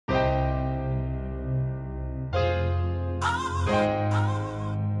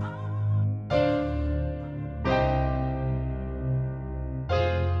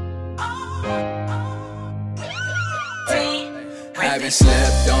been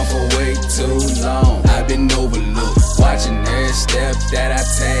slept on for way too long. I've been overlooked, watching every step that I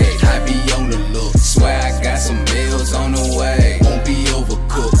take. I be on the look, swear I got some meals on the way. Won't be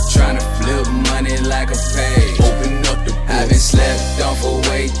overcooked, tryna flip money like a page. Open up the book. I've been slept on for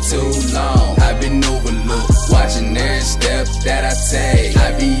way too long. I've been overlooked, watching every step that I take.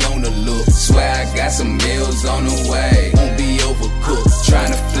 I be on the look, swear I got some meals on the way. Won't be overcooked,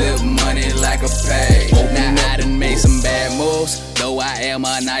 tryna flip money like a page. Now I done made some bad moves, though I am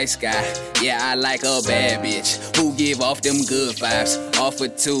a nice guy. Yeah, I like a bad bitch who give off them good vibes. Offer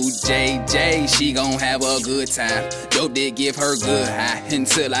to JJ, she gon' have a good time. Dope did give her good high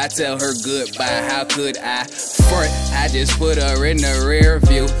until I tell her goodbye. How could I front? I just put her in the rear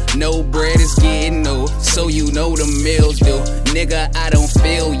view. No bread is getting no, so you know the meals do. Nigga, I don't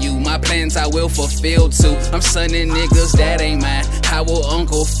feel you. My plans I will fulfill too. I'm sunning niggas that ain't mine. How will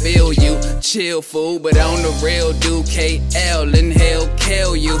Uncle feel you? Chill fool, but on the real dude, KL and hell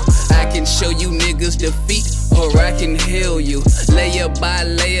kill you. I can show you niggas defeat, or I can heal you. Layer by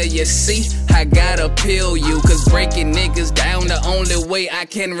layer, you see, I gotta peel you. Cause breaking niggas down the only way I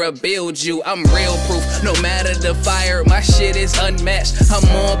can rebuild you. I'm real proof, no matter the fire, my shit is unmatched. I'm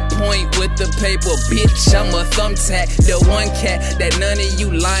on point with the paper, bitch, I'm a thumbtack. The one cat that none of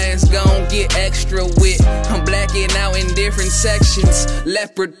you lions gon' get extra with. I'm blacking out in different sections,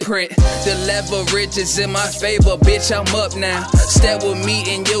 leopard print. The leverage is in my favor, bitch, I'm up now. Step with me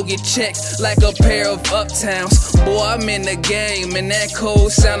and you'll get checked like a pair of uptowns. Boy, I'm in the game and that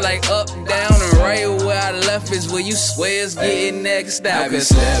code sound like up, down. And right where I left is where you swear is getting next out. I've been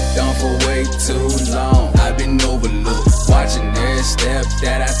slept on for way too long. I've been overlooked, watching every step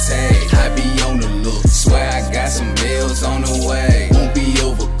that I take. I be on the look, swear I got some meals on the way. Won't be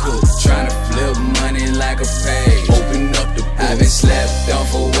overcooked, tryna flip money like a page. Open up the book. I've been slept on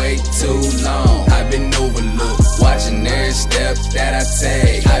for way too long. I've been overlooked, watching every step that I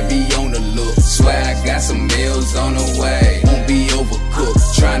take. I be on the look, swear I got some meals on the way. Won't be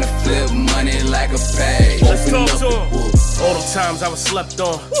overcooked, tryna flip money like a page. Open up the book. All them times I was slept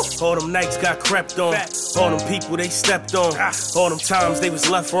on, all them nights got crept on, all them people they stepped on, all them times they was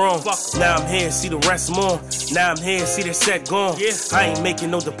left wrong. Now I'm here, see the rest more. Now I'm here, see their set gone. I ain't making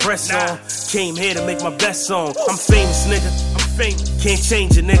no depressed song. Came here to make my best song. I'm famous, nigga. I'm famous. Can't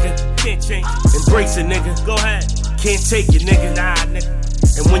change it, nigga. Can't change it. Embrace it, nigga. Go ahead. Can't take it, nigga. Nah, nigga.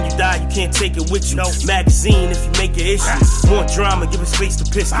 And when you die, you can't take it with you. No magazine if you make an issue. Want drama, give us face to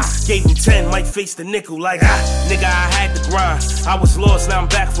pistol. Gave him 10, might face the nickel. Like, nigga, I had to grind. I was lost, now I'm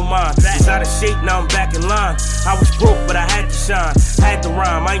back for mine. Was out of shape, now I'm back in line. I was broke, but I had to shine. Had to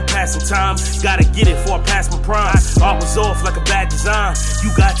rhyme, I ain't passing time. Gotta get it before I pass my prime. I was off like a bad design.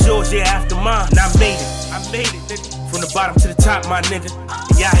 You got yours, yeah, after mine. Now I made it, nigga. From the bottom to the top, my nigga.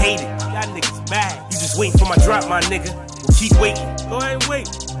 And y'all hate it. Y'all niggas mad. You just waiting for my drop, my nigga. Well, keep waiting. Go ahead and wait.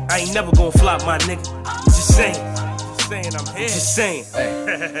 I ain't never gonna flop, my nigga. Just saying. Just saying I'm here. Just saying.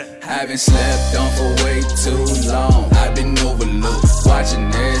 Hey, I've been slept on for way too long. I've been overlooked,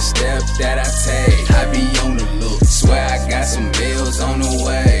 watching every step that I take. I be on the look, swear I got some meals on the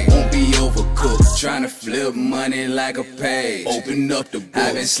way. Won't be overcooked, tryna flip money like a page. Open up the book.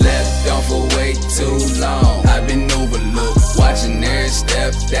 I've been slept on for way too long. I've been overlooked, watching every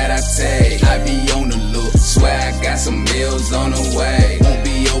step that I take. I